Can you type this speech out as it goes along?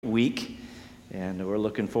week, and we're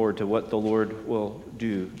looking forward to what the Lord will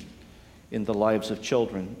do in the lives of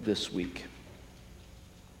children this week.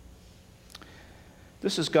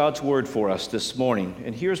 This is God's word for us this morning,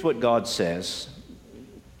 and here's what God says.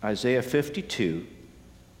 Isaiah 52,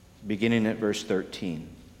 beginning at verse 13.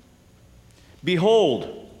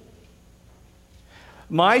 Behold,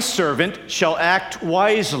 my servant shall act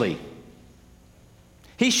wisely.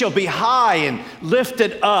 He shall be high and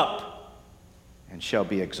lifted up, and shall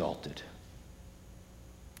be exalted.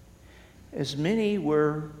 As many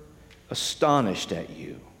were astonished at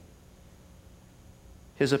you,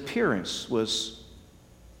 his appearance was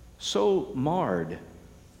so marred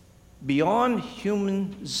beyond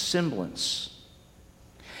human semblance,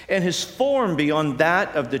 and his form beyond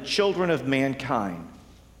that of the children of mankind.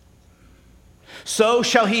 So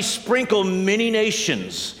shall he sprinkle many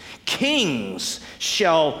nations. Kings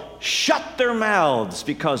shall shut their mouths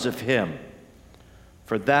because of him.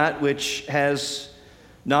 For that which has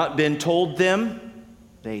not been told them,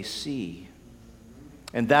 they see.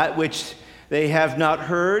 And that which they have not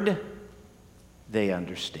heard, they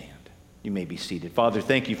understand. You may be seated. Father,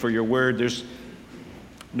 thank you for your word. There's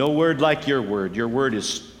no word like your word. Your word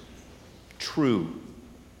is true.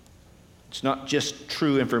 It's not just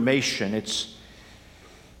true information. It's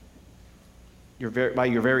by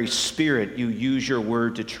your very Spirit, you use your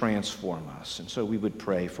word to transform us. And so we would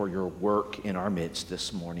pray for your work in our midst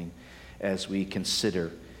this morning as we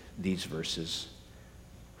consider these verses.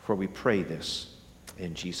 For we pray this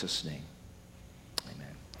in Jesus' name.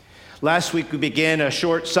 Amen. Last week we began a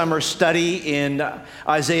short summer study in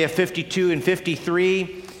Isaiah 52 and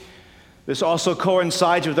 53. This also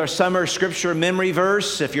coincides with our summer scripture memory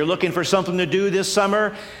verse. If you're looking for something to do this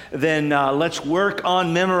summer, then let's work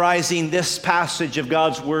on memorizing this passage of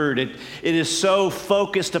God's Word. It is so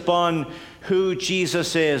focused upon who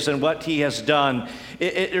Jesus is and what He has done.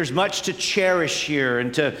 There's much to cherish here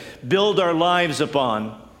and to build our lives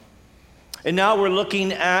upon. And now we're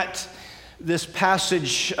looking at this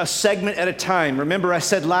passage a segment at a time. Remember, I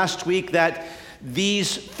said last week that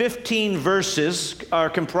these 15 verses are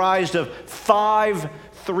comprised of 5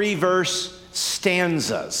 3-verse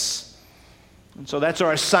stanzas. And so that's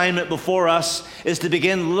our assignment before us, is to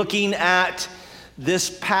begin looking at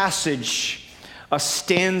this passage a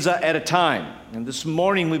stanza at a time. And this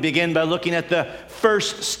morning we begin by looking at the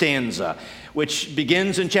first stanza, which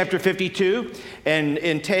begins in chapter 52 and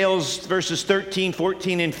entails verses 13,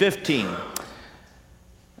 14, and 15.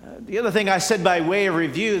 The other thing I said by way of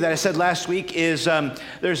review that I said last week is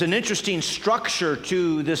there's an interesting structure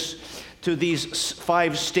to these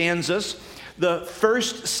 5 stanzas. The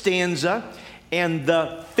first stanza and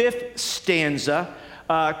the 5th stanza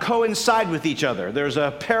coincide with each other. There's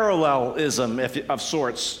a parallelism of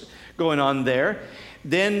sorts going on there.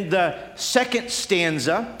 Then the second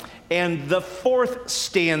stanza and the 4th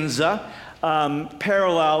stanza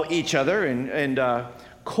parallel each other and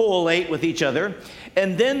correlate with each other.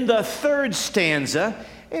 And then the 3rd stanza,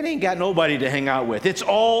 it ain't got nobody to hang out with. It's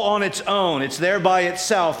all on its own. It's there by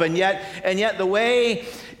itself. And yet the way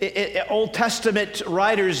Old Testament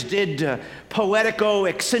writers did poetical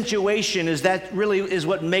accentuation is that really is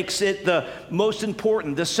what makes it the most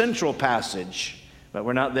important, the central passage. But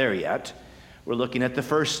we're not there yet. We're looking at the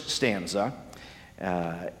first stanza,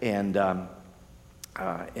 and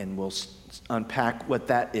we'll unpack what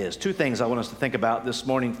that is. 2 things I want us to think about this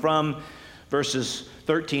morning from verses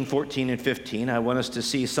 13, 14, and 15. I want us to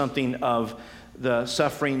see something of the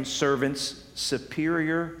suffering servant's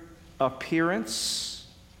superior appearance.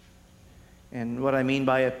 And what I mean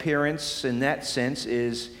by appearance in that sense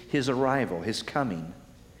is his arrival, his coming.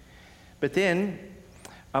 But then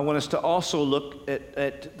I want us to also look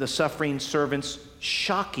at the suffering servant's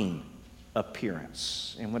shocking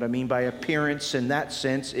appearance. And what I mean by appearance in that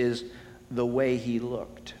sense is the way he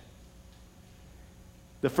looked.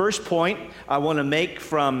 The first point I want to make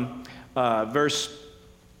from verse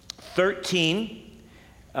 13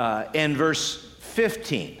 and verse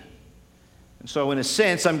 15. And so in a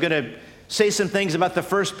sense, I'm going to say some things about the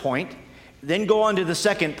first point, then go on to the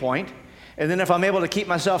second point, and then if I'm able to keep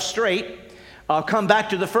myself straight, I'll come back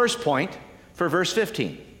to the first point for verse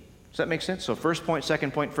 15. Does that make sense? So first point,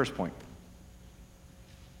 second point, first point.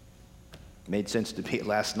 Made sense to me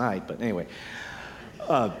last night, but anyway.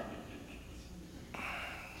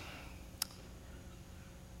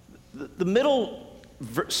 The middle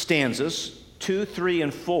stanzas, 2, 3,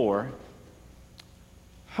 and 4,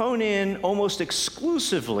 hone in almost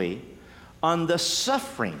exclusively on the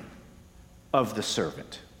suffering of the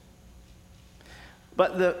servant.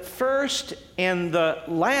 But the first and the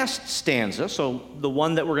last stanza, so the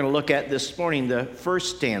one that we're going to look at this morning, the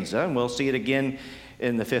first stanza, and we'll see it again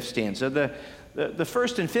in the fifth stanza. The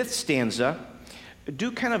first and fifth stanza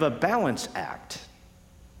do kind of a balance act.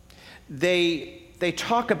 They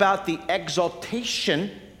talk about the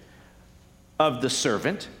exaltation of the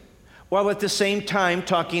servant, while at the same time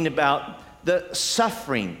talking about the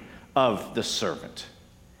suffering of the servant.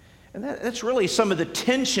 And that's really some of the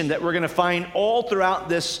tension that we're going to find all throughout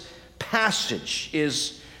this passage,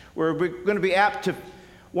 is where we're going to be apt to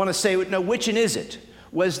want to say, no, which one is it?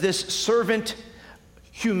 Was this servant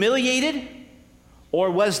humiliated,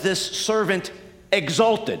 or was this servant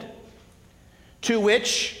exalted? To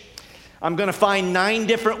which I'm going to find 9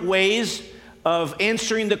 different ways of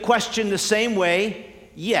answering the question the same way: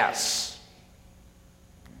 yes.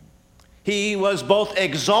 He was both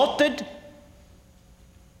exalted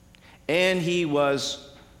and he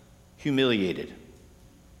was humiliated.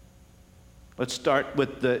 Let's start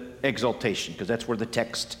with the exaltation, because that's where the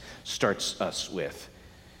text starts us with.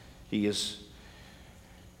 He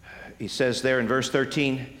says there in verse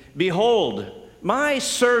 13, "Behold, my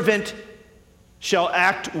servant shall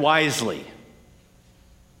act wisely."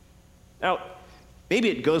 Now, maybe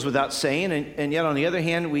it goes without saying, and yet on the other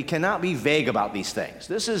hand, we cannot be vague about these things.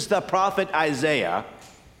 This is the prophet Isaiah,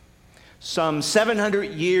 some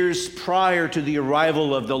 700 years prior to the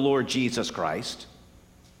arrival of the Lord Jesus Christ,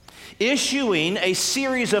 issuing a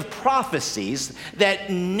series of prophecies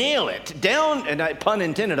that nail it down, and pun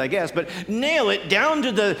intended, I guess, but nail it down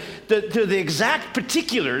to the exact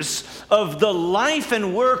particulars of the life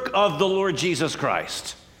and work of the Lord Jesus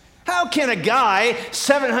Christ. How can a guy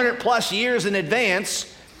 700 plus years in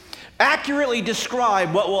advance accurately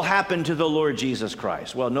describe what will happen to the Lord Jesus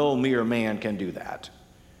Christ? Well, no mere man can do that.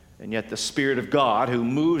 And yet the Spirit of God, who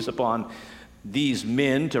moves upon these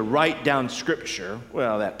men to write down Scripture,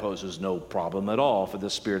 well, that poses no problem at all for the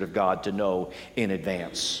Spirit of God to know in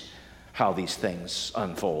advance how these things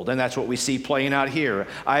unfold. And that's what we see playing out here.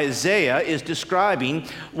 Isaiah is describing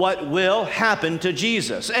what will happen to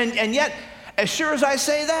Jesus. And yet, as sure as I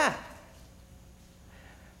say that,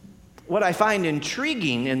 what I find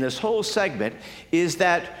intriguing in this whole segment is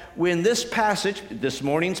that when this passage, this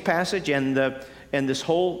morning's passage and this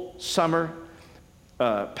whole summer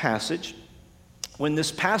passage, when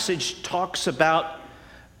this passage talks about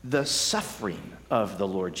the suffering of the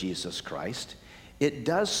Lord Jesus Christ, it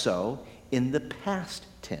does so in the past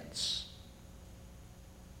tense.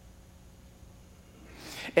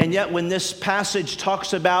 And yet when this passage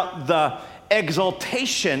talks about the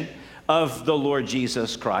exaltation of the Lord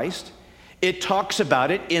Jesus Christ, it talks about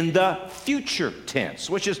it in the future tense,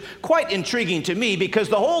 which is quite intriguing to me, because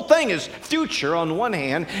the whole thing is future on one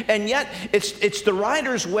hand, and yet it's the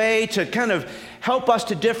writer's way to kind of help us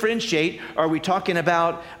to differentiate. Are we talking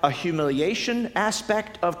about a humiliation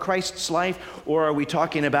aspect of Christ's life, or are we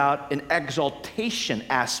talking about an exaltation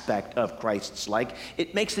aspect of Christ's life?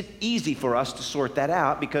 It makes it easy for us to sort that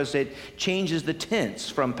out, because it changes the tense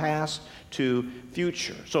from past to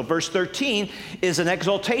future. So verse 13 is an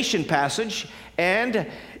exaltation passage, and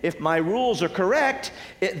if my rules are correct,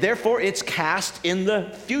 therefore it's cast in the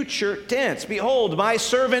future tense. Behold, my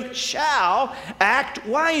servant shall act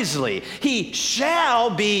wisely. He shall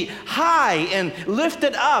be high and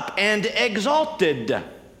lifted up and exalted.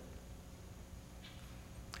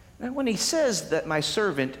 Now, when he says that my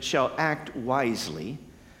servant shall act wisely,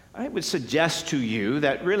 I would suggest to you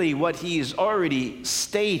that really what he's already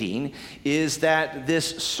stating is that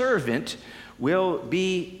this servant will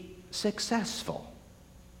be successful.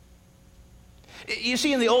 You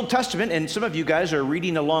see, in the Old Testament, and some of you guys are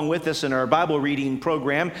reading along with us in our Bible reading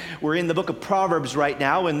program, we're in the book of Proverbs right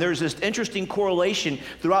now, and there's this interesting correlation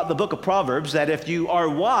throughout the book of Proverbs that if you are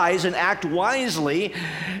wise and act wisely,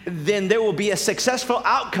 then there will be a successful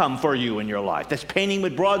outcome for you in your life. That's painting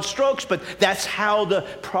with broad strokes, but that's how the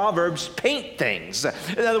Proverbs paint things.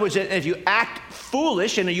 In other words, if you act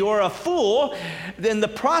foolish and you're a fool, then the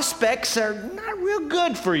prospects are not real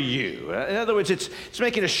good for you. In other words, it's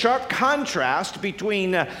making a sharp contrast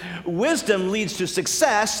between wisdom leads to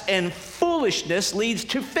success and foolishness leads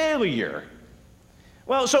to failure.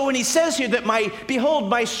 Well, so when he says here that behold,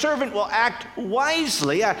 my servant will act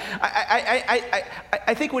wisely,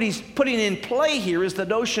 I think what he's putting in play here is the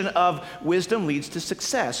notion of wisdom leads to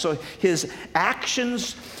success. So his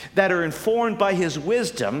actions that are informed by his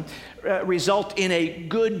wisdom result in a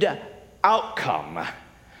good outcome.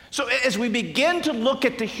 So as we begin to look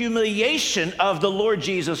at the humiliation of the Lord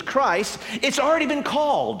Jesus Christ, it's already been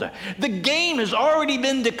called. The game has already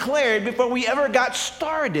been declared before we ever got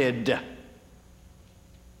started.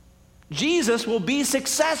 Jesus will be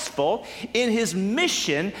successful in his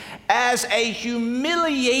mission as a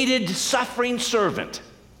humiliated, suffering servant.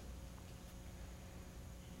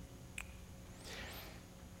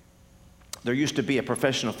 there used to be a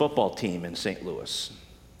professional football team in St. Louis.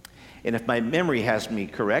 And if my memory has me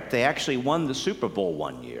correct, they actually won the Super Bowl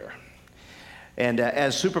one year. And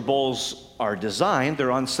as Super Bowls are designed,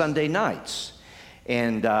 they're on Sunday nights.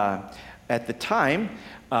 And at the time,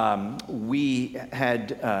 we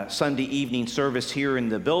had Sunday evening service here in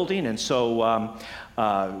the building, and so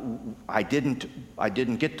I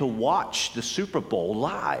didn't get to watch the Super Bowl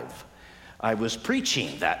live. I was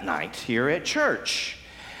preaching that night here at church.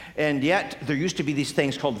 And yet, there used to be these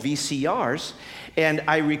things called VCRs, and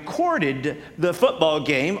I recorded the football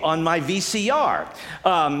game on my VCR.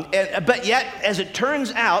 But yet, as it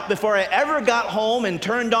turns out, before I ever got home and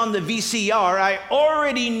turned on the VCR, I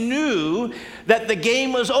already knew that the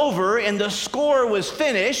game was over and the score was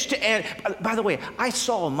finished. And by the way, I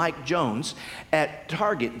saw Mike Jones at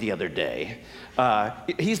Target the other day.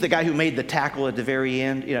 He's the guy who made the tackle at the very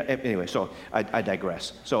end. You know, anyway, so I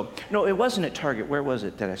digress. So, no, it wasn't at Target. Where was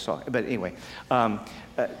it that I saw it? But anyway,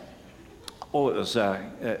 it was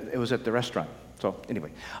at the restaurant. So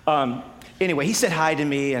anyway, he said hi to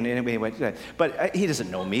me, and anyway, but he doesn't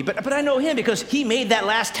know me, but I know him because he made that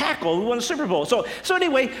last tackle who won the Super Bowl. So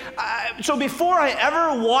anyway, so before I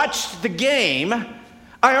ever watched the game,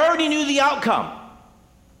 I already knew the outcome.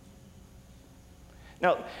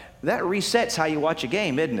 Now, that resets how you watch a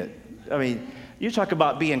game, isn't it? I mean, you talk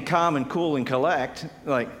about being calm and cool and collect,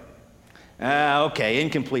 like, okay,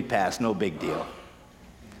 incomplete pass, no big deal.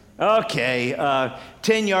 Okay,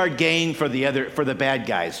 10-yard gain for the bad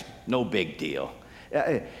guys, no big deal.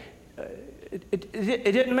 It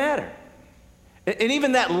didn't matter. And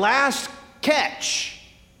even that last catch,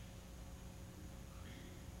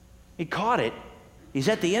 he caught it. He's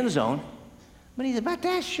at the end zone, but he's about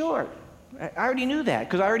that short. I already knew that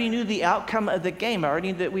because I already knew the outcome of the game. I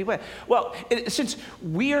already knew that we went. Well, since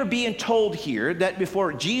we are being told here that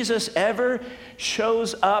before Jesus ever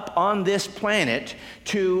shows up on this planet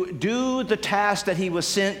to do the task that he was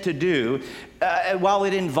sent to do, while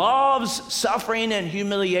it involves suffering and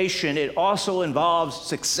humiliation, it also involves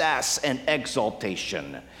success and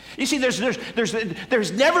exaltation. You see,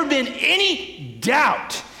 there's never been any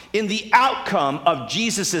doubt in the outcome of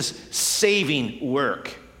Jesus' saving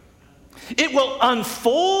work. It will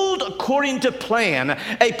unfold according to plan,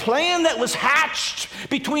 a plan that was hatched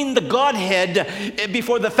between the Godhead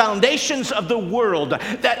before the foundations of the world,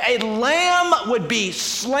 that a lamb would be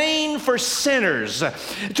slain for sinners,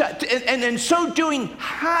 and in so doing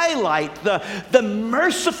highlight the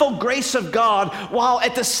merciful grace of God, while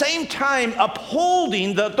at the same time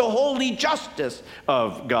upholding the holy justice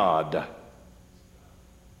of God.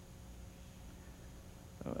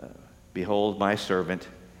 Behold, my servant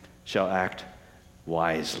shall act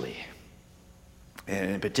wisely.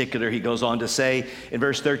 And in particular, he goes on to say in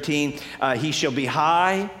verse 13, he shall be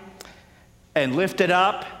high and lifted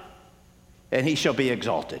up, and he shall be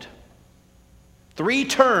exalted. Three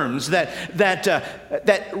terms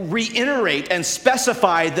that reiterate and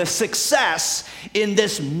specify the success in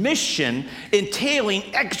this mission entailing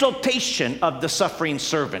exaltation of the suffering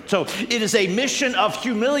servant. So it is a mission of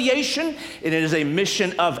humiliation, and it is a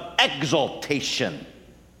mission of exaltation.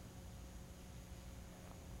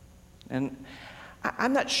 And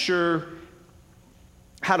I'm not sure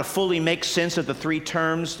how to fully make sense of the three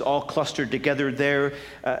terms all clustered together there.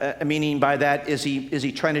 Meaning by that, is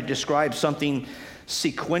he trying to describe something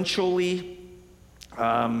sequentially?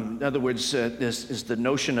 In other words, is the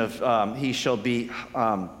notion of he shall be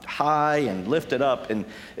high and lifted up and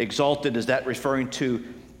exalted, is that referring to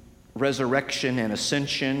resurrection and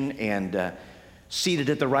ascension and seated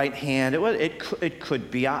at the right hand? It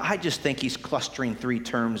could be. I just think he's clustering three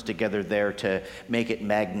terms together there to make it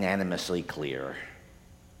magnanimously clear.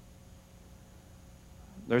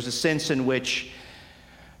 There's a sense in which,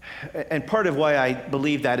 and part of why I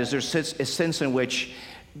believe that is there's a sense in which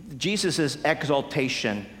Jesus'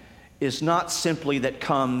 exaltation is not simply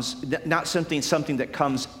something that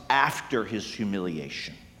comes after his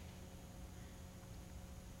humiliation,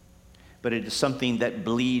 but it is something that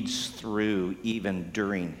bleeds through even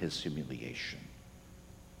during his humiliation.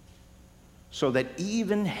 So that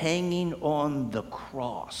even hanging on the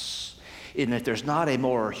cross, and that there's not a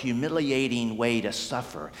more humiliating way to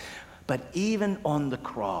suffer, but even on the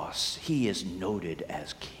cross, he is noted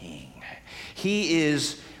as king. He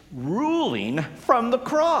is ruling from the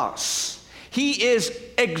cross. He is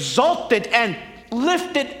exalted and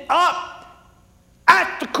lifted up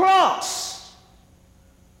at the cross.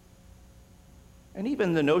 And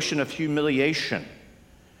even the notion of humiliation,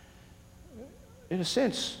 in a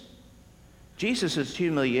sense, Jesus'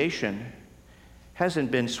 humiliation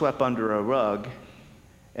hasn't been swept under a rug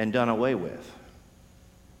and done away with.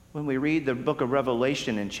 When we read the book of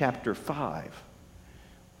Revelation in chapter 5,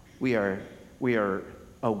 we are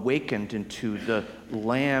awakened into the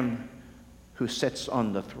Lamb who sits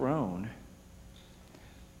on the throne.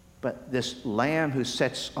 But this Lamb who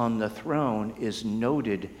sits on the throne is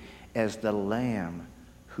noted as the Lamb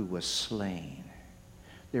who was slain.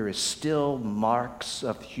 There is still marks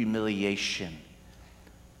of humiliation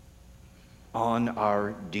on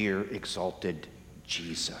our dear exalted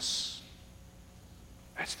Jesus.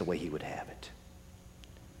 That's the way he would have it.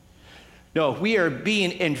 No, we are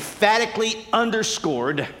being emphatically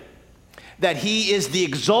underscored that he is the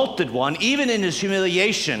exalted one, even in his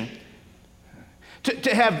humiliation,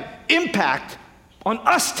 to have impact on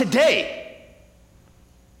us today.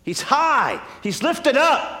 He's high, he's lifted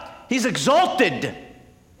up, he's exalted.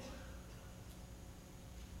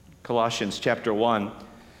 Colossians chapter 1,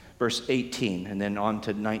 verse 18, and then on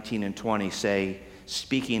to 19 and 20 say,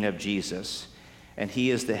 speaking of Jesus, and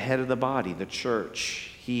he is the head of the body, the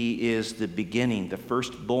church. He is the beginning, the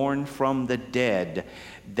firstborn from the dead,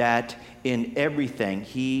 that in everything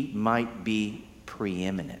he might be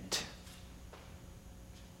preeminent.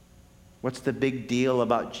 What's the big deal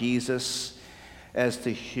about Jesus as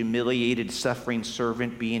the humiliated, suffering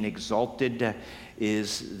servant being exalted?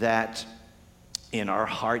 Is that in our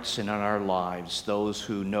hearts and in our lives, those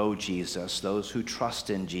who know Jesus, those who trust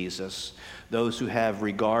in Jesus, those who have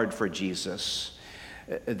regard for Jesus,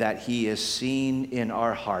 that he is seen in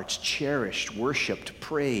our hearts, cherished, worshiped,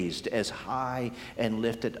 praised as high and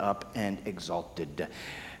lifted up and exalted.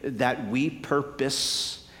 That we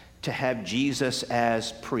purpose to have Jesus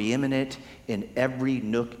as preeminent in every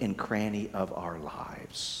nook and cranny of our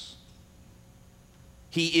lives.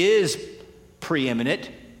 He is preeminent,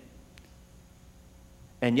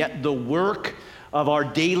 and yet the work of our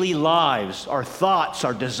daily lives, our thoughts,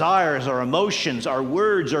 our desires, our emotions, our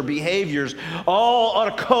words, our behaviors, all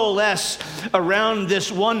ought to coalesce around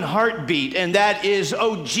this one heartbeat, and that is,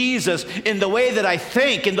 oh Jesus, in the way that I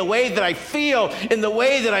think, in the way that I feel, in the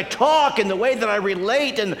way that I talk, in the way that I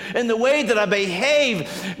relate, and in the way that I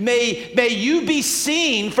behave, may you be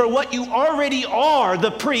seen for what you already are,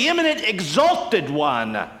 the preeminent, exalted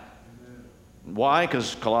one. Why?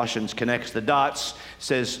 Because Colossians connects the dots,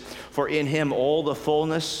 says, for in him all the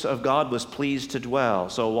fullness of God was pleased to dwell.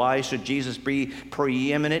 So why should Jesus be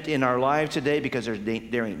preeminent in our lives today? Because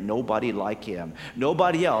there ain't nobody like him.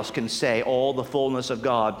 Nobody else can say all the fullness of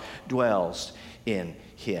God dwells in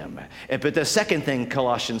him. But the second thing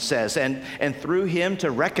Colossians says, and through him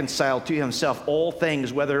to reconcile to himself all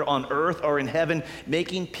things, whether on earth or in heaven,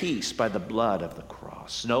 making peace by the blood of the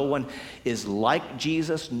cross. No one is like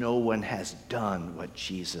Jesus. No one has done what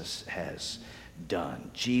Jesus has done.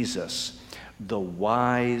 Jesus, the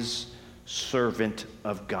wise servant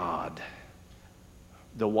of God,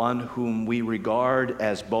 the one whom we regard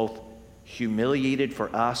as both humiliated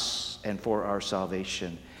for us and for our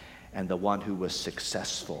salvation, and the one who was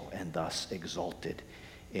successful and thus exalted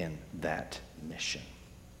in that mission.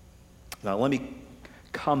 Now let me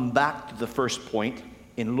come back to the first point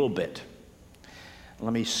in a little bit.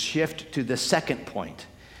 Let me shift to the second point,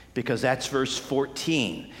 because that's verse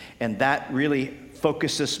 14, and that really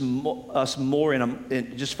focuses us more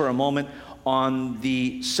just for a moment on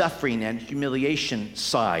the suffering and humiliation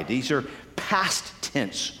side. These are past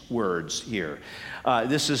tense words here.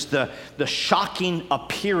 This is the shocking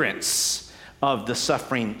appearance of the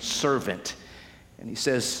suffering servant. And he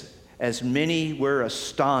says, as many were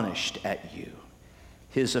astonished at you.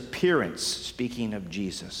 His appearance, speaking of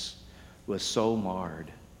Jesus, was so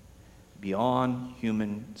marred beyond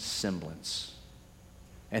human semblance,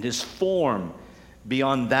 and his form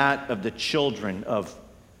beyond that of the children of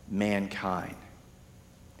mankind.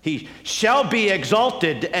 He shall be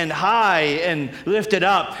exalted and high and lifted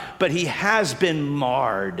up, but he has been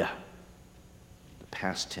marred. The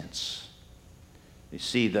past tense. You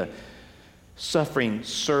see, the suffering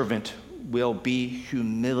servant will be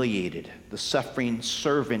humiliated. The suffering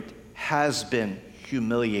servant has been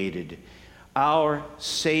humiliated. Our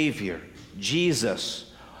Savior,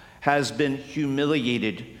 Jesus, has been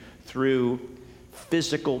humiliated through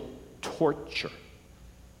physical torture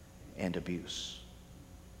and abuse.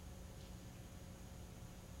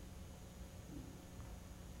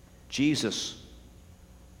 Jesus,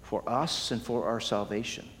 for us and for our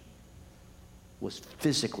salvation, was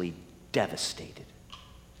physically devastated.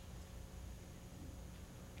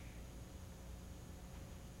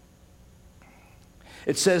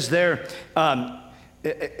 It says there,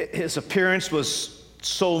 his appearance was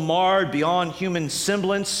so marred beyond human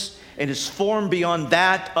semblance, and his form beyond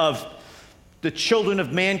that of the children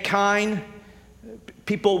of mankind.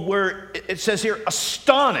 People were, it says here,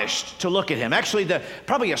 astonished to look at him. Actually,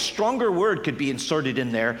 probably a stronger word could be inserted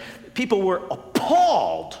in there. People were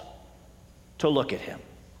appalled to look at him.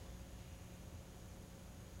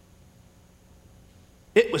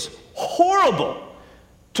 It was horrible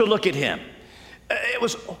to look at him. It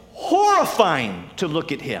was horrifying to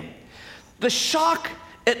look at him. The shock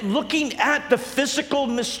at looking at the physical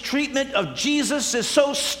mistreatment of Jesus is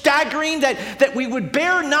so staggering that we would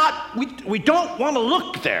bear not, we don't want to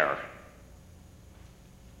look there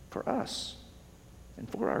for us and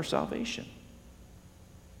for our salvation.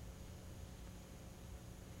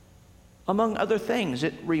 Among other things,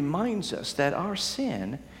 it reminds us that our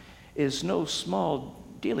sin is no small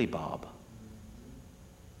dilly-bob.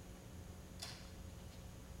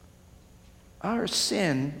 Our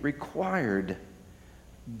sin required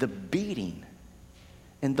the beating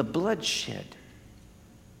and the bloodshed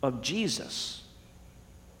of Jesus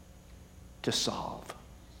to solve.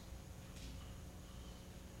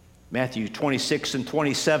 Matthew 26 and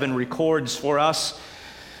 27 records for us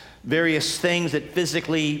various things that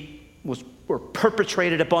physically were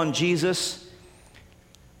perpetrated upon Jesus.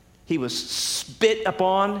 He was spit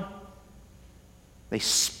upon. They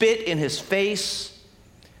spit in his face.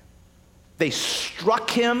 They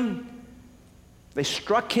struck him. They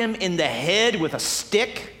struck him in the head with a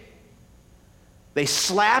stick. They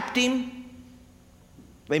slapped him.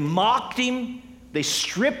 They mocked him. They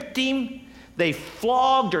stripped him. They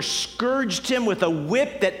flogged or scourged him with a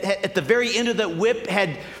whip that at the very end of that whip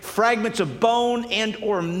had fragments of bone and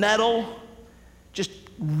or metal, just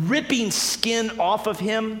ripping skin off of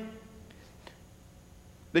him.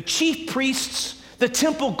 The chief priests, the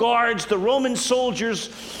temple guards, the Roman soldiers,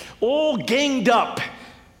 all ganged up.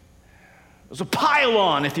 It was a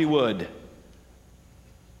pile-on, if you would.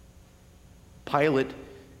 Pilate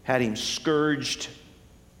had him scourged.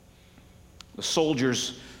 The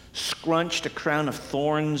soldiers scrunched a crown of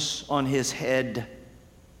thorns on his head.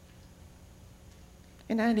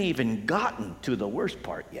 And I hadn't even gotten to the worst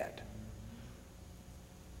part yet.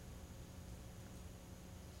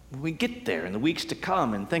 When we get there in the weeks to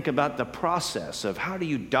come and think about the process of how do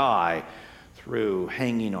you die through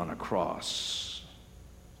hanging on a cross.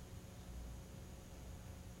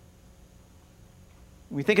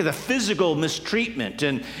 We think of the physical mistreatment,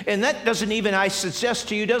 and that doesn't even, I suggest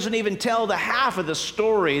to you, doesn't even tell the half of the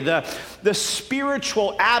story, the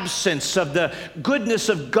spiritual absence of the goodness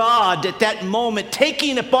of God at that moment,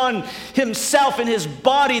 taking upon himself and his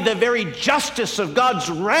body the very justice of God's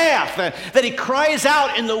wrath, that he cries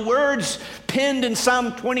out in the words penned in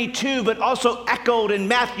Psalm 22, but also echoed in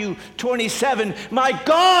Matthew 27, my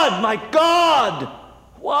God,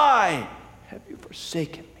 why have you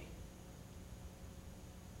forsaken me?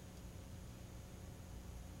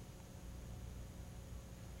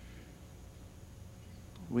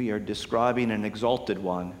 We are describing an exalted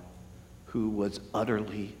one who was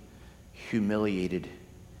utterly humiliated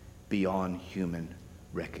beyond human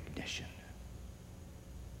recognition.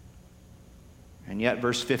 And yet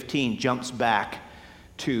verse 15 jumps back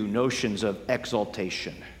to notions of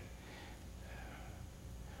exaltation.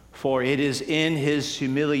 For it is in his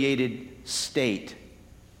humiliated state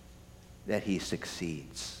that he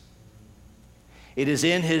succeeds. It is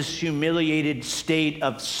in his humiliated state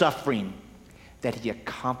of suffering that he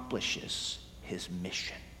accomplishes his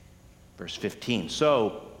mission. Verse 15,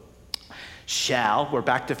 so shall, we're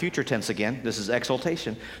back to future tense again, this is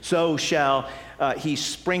exaltation, so shall he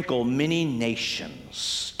sprinkle many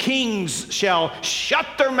nations. Kings shall shut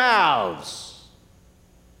their mouths.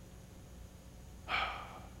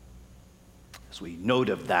 As we note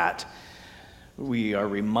of that, we are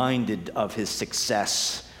reminded of his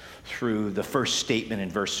success through the first statement in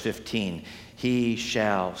verse 15. He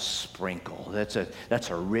shall sprinkle. That's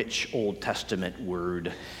a rich Old Testament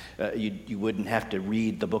word. You wouldn't have to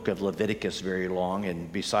read the book of Leviticus very long,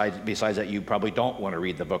 and besides that, you probably don't want to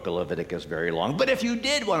read the book of Leviticus very long. But if you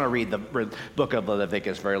did want to read the book of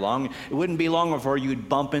Leviticus very long, it wouldn't be long before you'd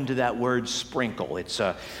bump into that word sprinkle. It's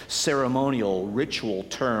a ceremonial, ritual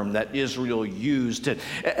term that Israel used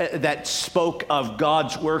that spoke of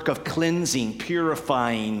God's work of cleansing,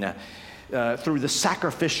 purifying, through the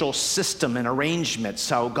sacrificial system and arrangements,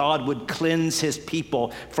 how God would cleanse his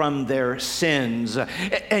people from their sins.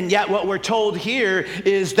 And yet what we're told here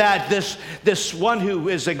is that this one who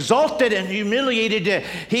is exalted and humiliated,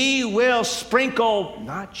 he will sprinkle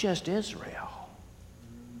not just Israel,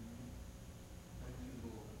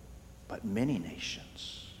 but many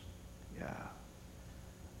nations. Yeah.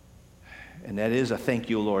 And that is a thank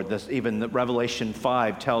you, Lord. Even the Revelation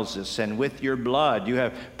 5 tells us, and with your blood you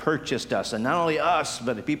have purchased us, and not only us,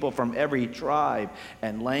 but the people from every tribe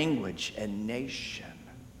and language and nation.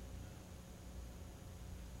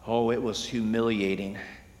 Oh, it was humiliating.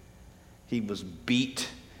 He was beat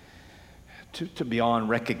to beyond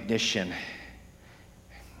recognition,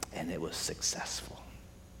 and it was successful.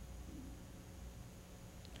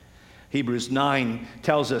 Hebrews 9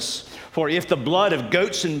 tells us, "For if the blood of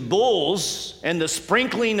goats and bulls and the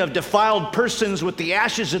sprinkling of defiled persons with the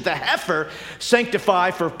ashes of the heifer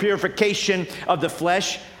sanctify for purification of the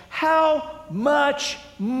flesh, how much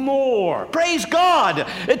more?" Praise God.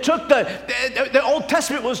 It took the Old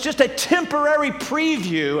Testament was just a temporary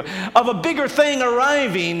preview of a bigger thing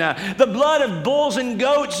arriving. The blood of bulls and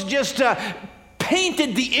goats just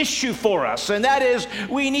painted the issue for us, and that is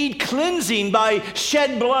we need cleansing by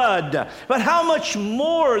shed blood. But how much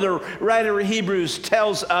more, the writer of Hebrews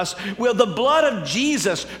tells us, will the blood of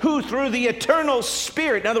Jesus, who through the eternal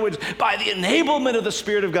Spirit, in other words, by the enablement of the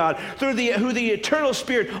Spirit of God, who the eternal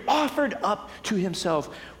Spirit offered up himself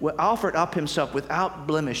without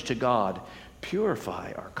blemish to God,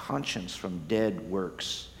 purify our conscience from dead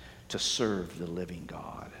works to serve the living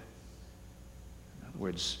God. In other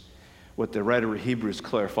words, what the writer of Hebrews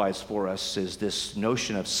clarifies for us is this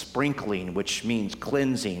notion of sprinkling, which means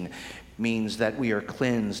cleansing, means that we are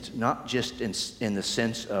cleansed not just in the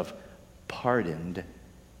sense of pardoned,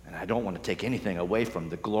 and I don't want to take anything away from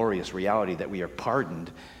the glorious reality that we are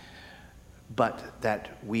pardoned, but that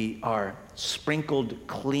we are sprinkled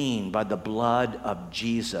clean by the blood of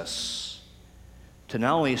Jesus to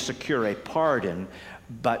not only secure a pardon,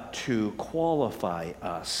 but to qualify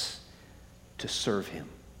us to serve him.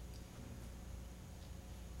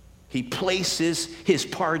 He places his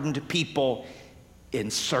pardoned people in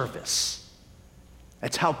service.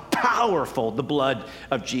 That's how powerful the blood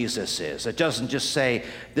of Jesus is. It doesn't just say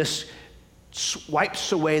this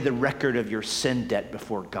wipes away the record of your sin debt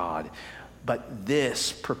before God, but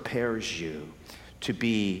this prepares you to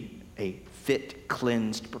be a fit,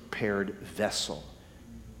 cleansed, prepared vessel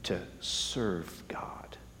to serve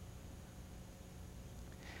God.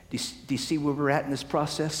 Do you see where we're at in this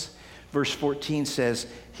process? Verse 14 says,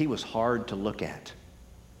 he was hard to look at.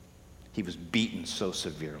 He was beaten so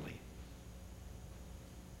severely.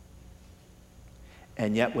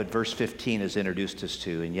 And yet what verse 15 has introduced us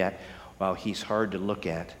to, and yet while he's hard to look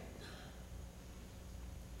at,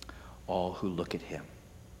 all who look at him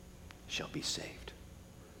shall be saved.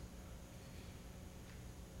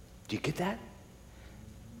 Do you get that?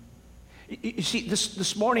 You see,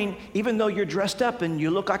 this morning, even though you're dressed up and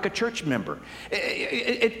you look like a church member,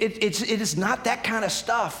 it is not that kind of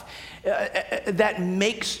stuff that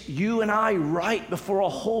makes you and I right before a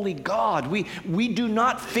holy God. We do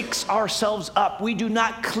not fix ourselves up. We do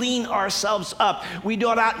not clean ourselves up. We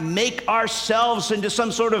do not make ourselves into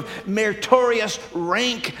some sort of meritorious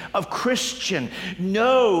rank of Christian.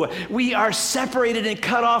 No, we are separated and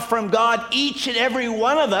cut off from God, each and every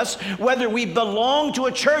one of us, whether we belong to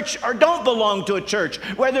a church or don't belong to a church,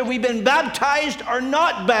 whether we've been baptized or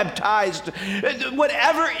not baptized.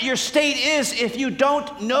 Whatever your state is, if you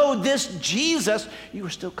don't know this Jesus, you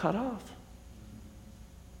are still cut off.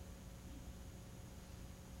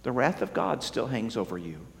 The wrath of God still hangs over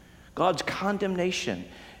you. God's condemnation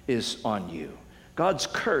is on you. God's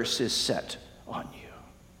curse is set on you.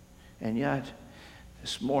 And yet,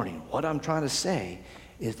 this morning, what I'm trying to say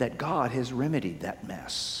is that God has remedied that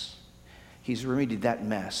mess. He's remedied that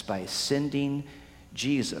mess by sending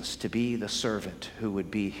Jesus to be the servant who would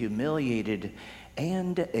be humiliated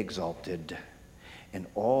and exalted. And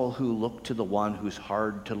all who look to the one who's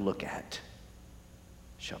hard to look at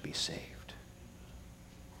shall be saved.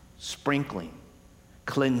 Sprinkling,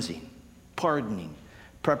 cleansing, pardoning,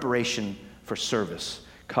 preparation for service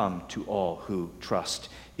come to all who trust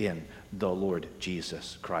in the Lord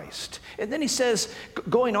Jesus Christ. And then he says,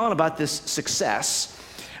 going on about this success,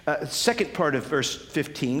 second part of verse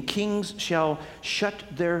 15, kings shall shut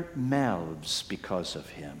their mouths because of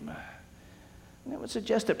him. And I would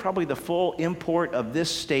suggest that probably the full import of this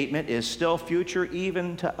statement is still future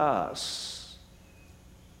even to us.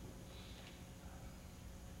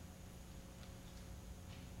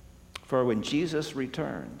 For when Jesus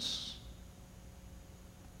returns,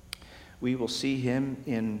 we will see him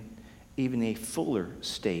in even a fuller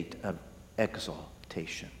state of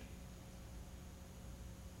exaltation.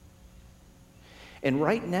 And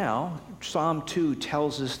right now, Psalm 2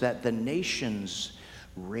 tells us that the nations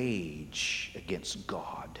rage against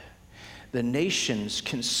God. The nations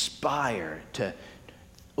conspire to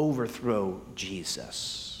overthrow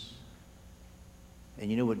Jesus.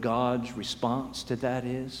 And you know what God's response to that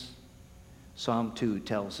is? Psalm 2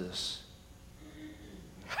 tells us,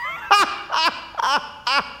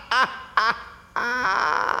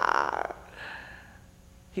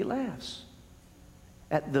 he laughs.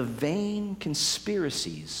 at the vain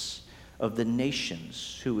conspiracies of the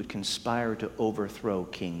nations who would conspire to overthrow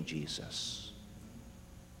King Jesus.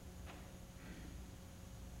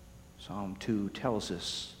 Psalm 2 tells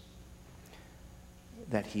us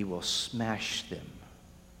that he will smash them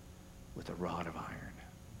with a rod of iron.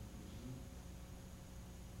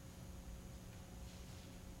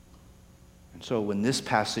 And so when this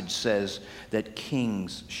passage says that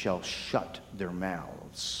kings shall shut their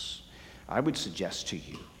mouths, I would suggest to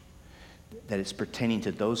you that it's pertaining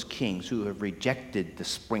to those kings who have rejected the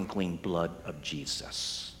sprinkling blood of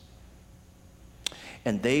Jesus.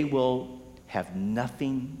 And they will have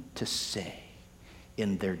nothing to say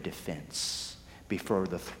in their defense before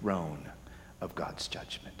the throne of God's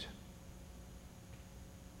judgment.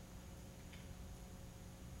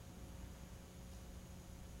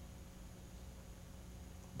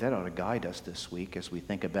 That ought to guide us this week as we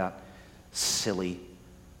think about silly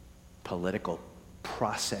political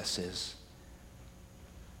processes.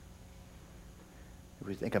 If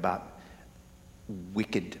we think about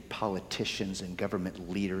wicked politicians and government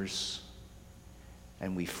leaders,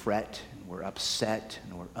 and we fret, and we're upset,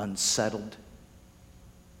 and we're unsettled,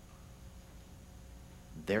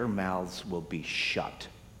 their mouths will be shut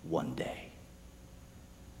one day.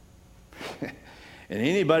 And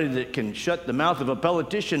anybody that can shut the mouth of a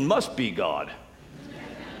politician must be God.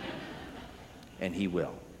 And he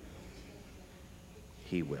will.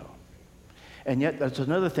 He will. And yet, there's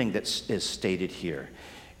another thing that is stated here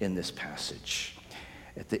in this passage.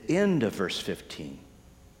 At the end of verse 15,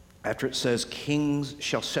 after it says, kings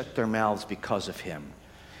shall shut their mouths because of him.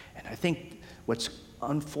 And I think what's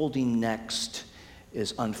unfolding next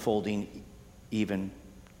is unfolding even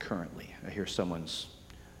currently. I hear someone's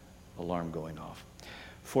alarm going off.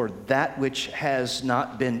 For that which has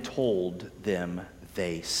not been told them,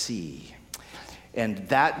 they see. And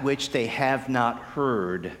that which they have not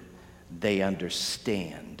heard, they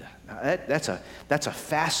understand. Now, that's a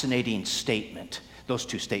fascinating statement. Those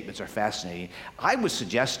two statements are fascinating. I would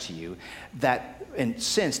suggest to you that, and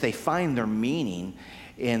since they find their meaning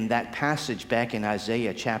in that passage back in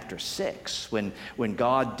Isaiah chapter 6, when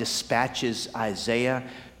God dispatches Isaiah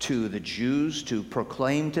to the Jews to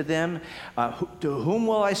proclaim to them, to whom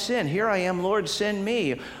will I send? Here I am, Lord, send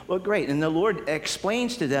me. Well, great. And the Lord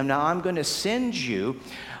explains to them, now I'm going to send you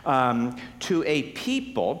to a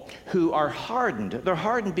people who are hardened. They're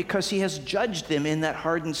hardened because he has judged them in that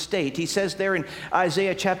hardened state. He says there in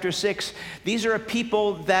Isaiah chapter 6, these are a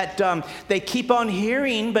people that they keep on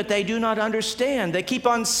hearing, but they do not understand. They keep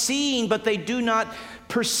on seeing, but they do not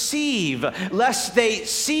perceive, lest they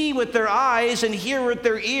see with their eyes and hear with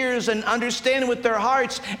their ears and understand with their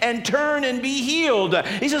hearts and turn and be healed.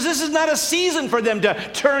 He says this is not a season for them to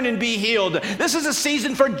turn and be healed. This is a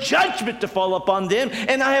season for judgment to fall upon them,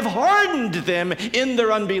 and I have hardened them in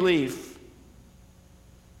their unbelief.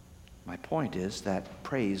 My point is that,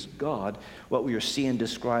 praise God, what we are seeing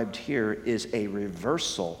described here is a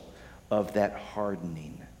reversal of that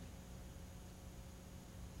hardening.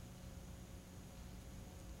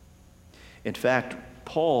 In fact,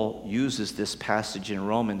 Paul uses this passage in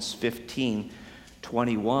Romans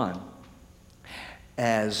 15:21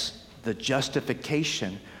 as the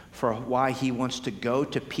justification for why he wants to go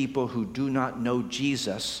to people who do not know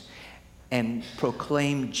Jesus and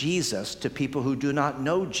proclaim Jesus to people who do not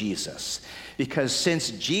know Jesus. Because since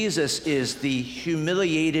Jesus is the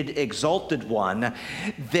humiliated, exalted one,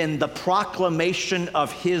 then the proclamation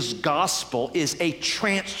of his gospel is a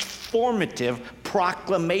transformative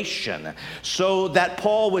proclamation. So that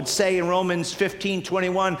Paul would say in Romans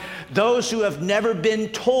 15:21, those who have never been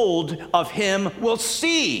told of him will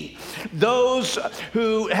see. Those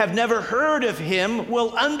who have never heard of him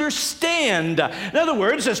will understand. In other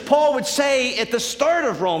words, as Paul would say at the start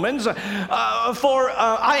of Romans,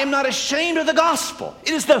 I am not ashamed of the gospel.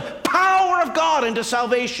 It is the power of God unto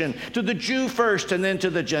salvation to the Jew first and then to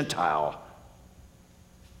the Gentile.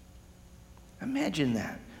 Imagine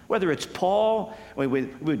that. Whether it's Paul, we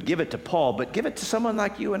would give it to Paul, but give it to someone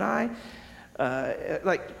like you and I.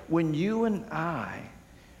 Like when you and I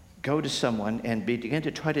go to someone and begin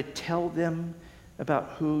to try to tell them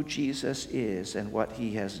about who Jesus is and what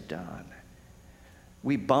he has done.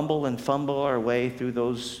 We bumble and fumble our way through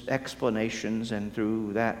those explanations and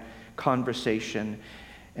through that conversation,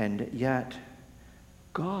 and yet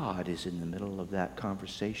God is in the middle of that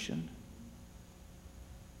conversation.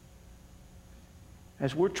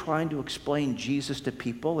 As we're trying to explain Jesus to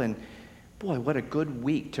people, and boy, what a good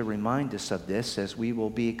week to remind us of this as we will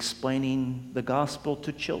be explaining the gospel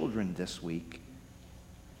to children this week.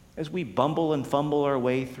 As we bumble and fumble our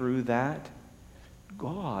way through that,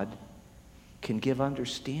 God can give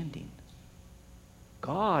understanding.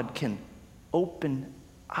 God can open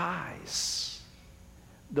eyes.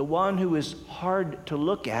 The one who is hard to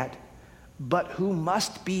look at, but who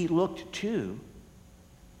must be looked to.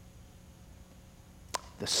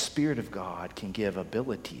 The Spirit of God can give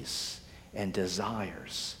abilities and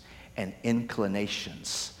desires and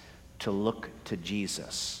inclinations to look to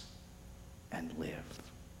Jesus and live.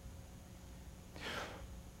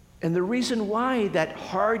 And the reason why that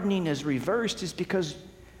hardening is reversed is because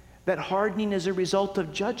that hardening is a result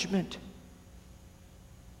of judgment.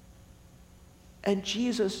 And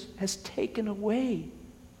Jesus has taken away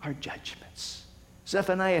our judgments.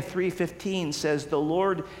 Zephaniah 3:15 says, "The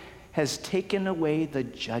Lord has taken away the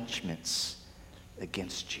judgments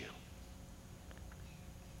against you."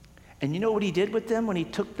 And you know what he did with them when he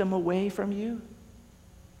took them away from you?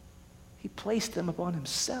 He placed them upon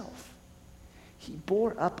himself. He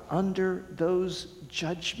bore up under those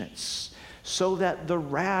judgments so that the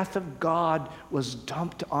wrath of God was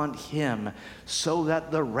dumped on him, so that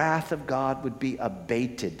the wrath of God would be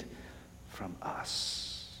abated from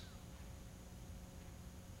us.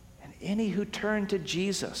 And any who turn to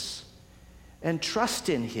Jesus and trust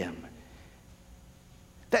in him,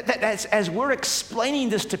 as we're explaining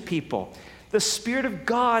this to people, the Spirit of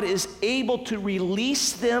God is able to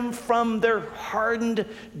release them from their hardened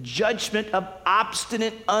judgment of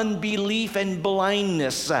obstinate unbelief and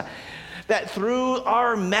blindness. That through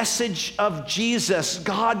our message of Jesus,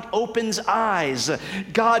 God opens eyes.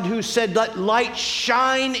 God, who said, "Let light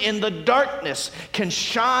shine in the darkness," can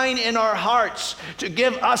shine in our hearts to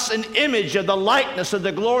give us an image of the likeness of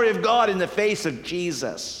the glory of God in the face of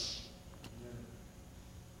Jesus.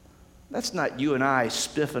 That's not you and I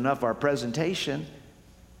spiffing up our presentation.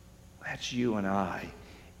 That's you and I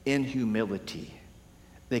in humility,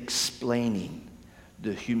 explaining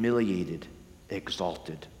the humiliated,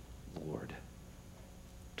 exalted Lord.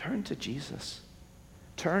 Turn to Jesus.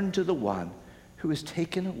 Turn to the one who has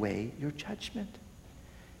taken away your judgment.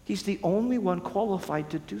 He's the only one qualified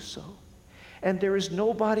to do so. And there is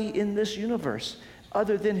nobody in this universe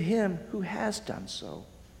other than him who has done so.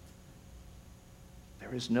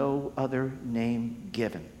 There is no other name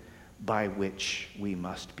given by which we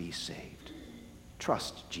must be saved.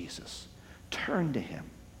 Trust Jesus. Turn to him.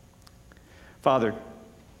 Father,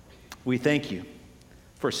 we thank you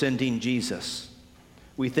for sending Jesus.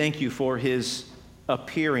 We thank you for his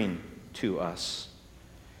appearing to us.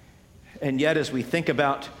 And yet, as we think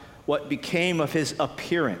about what became of his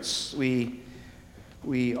appearance,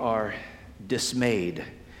 we are dismayed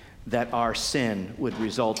that our sin would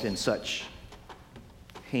result in such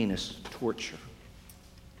heinous torture.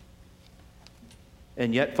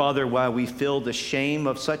 And yet, Father, while we feel the shame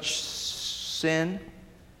of such sin,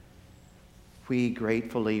 we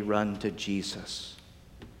gratefully run to Jesus,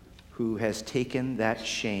 who has taken that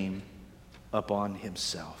shame upon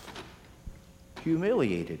himself,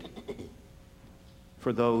 humiliated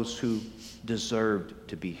for those who deserved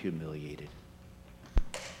to be humiliated,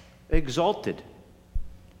 exalted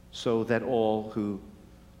so that all who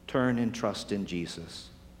turn and trust in Jesus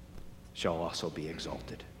shall also be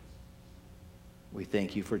exalted. We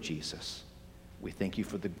thank you for Jesus. We thank you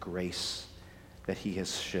for the grace that he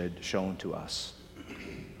has shown to us.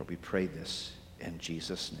 For we pray this in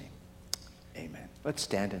Jesus' name. Amen. Let's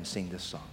stand and sing this song.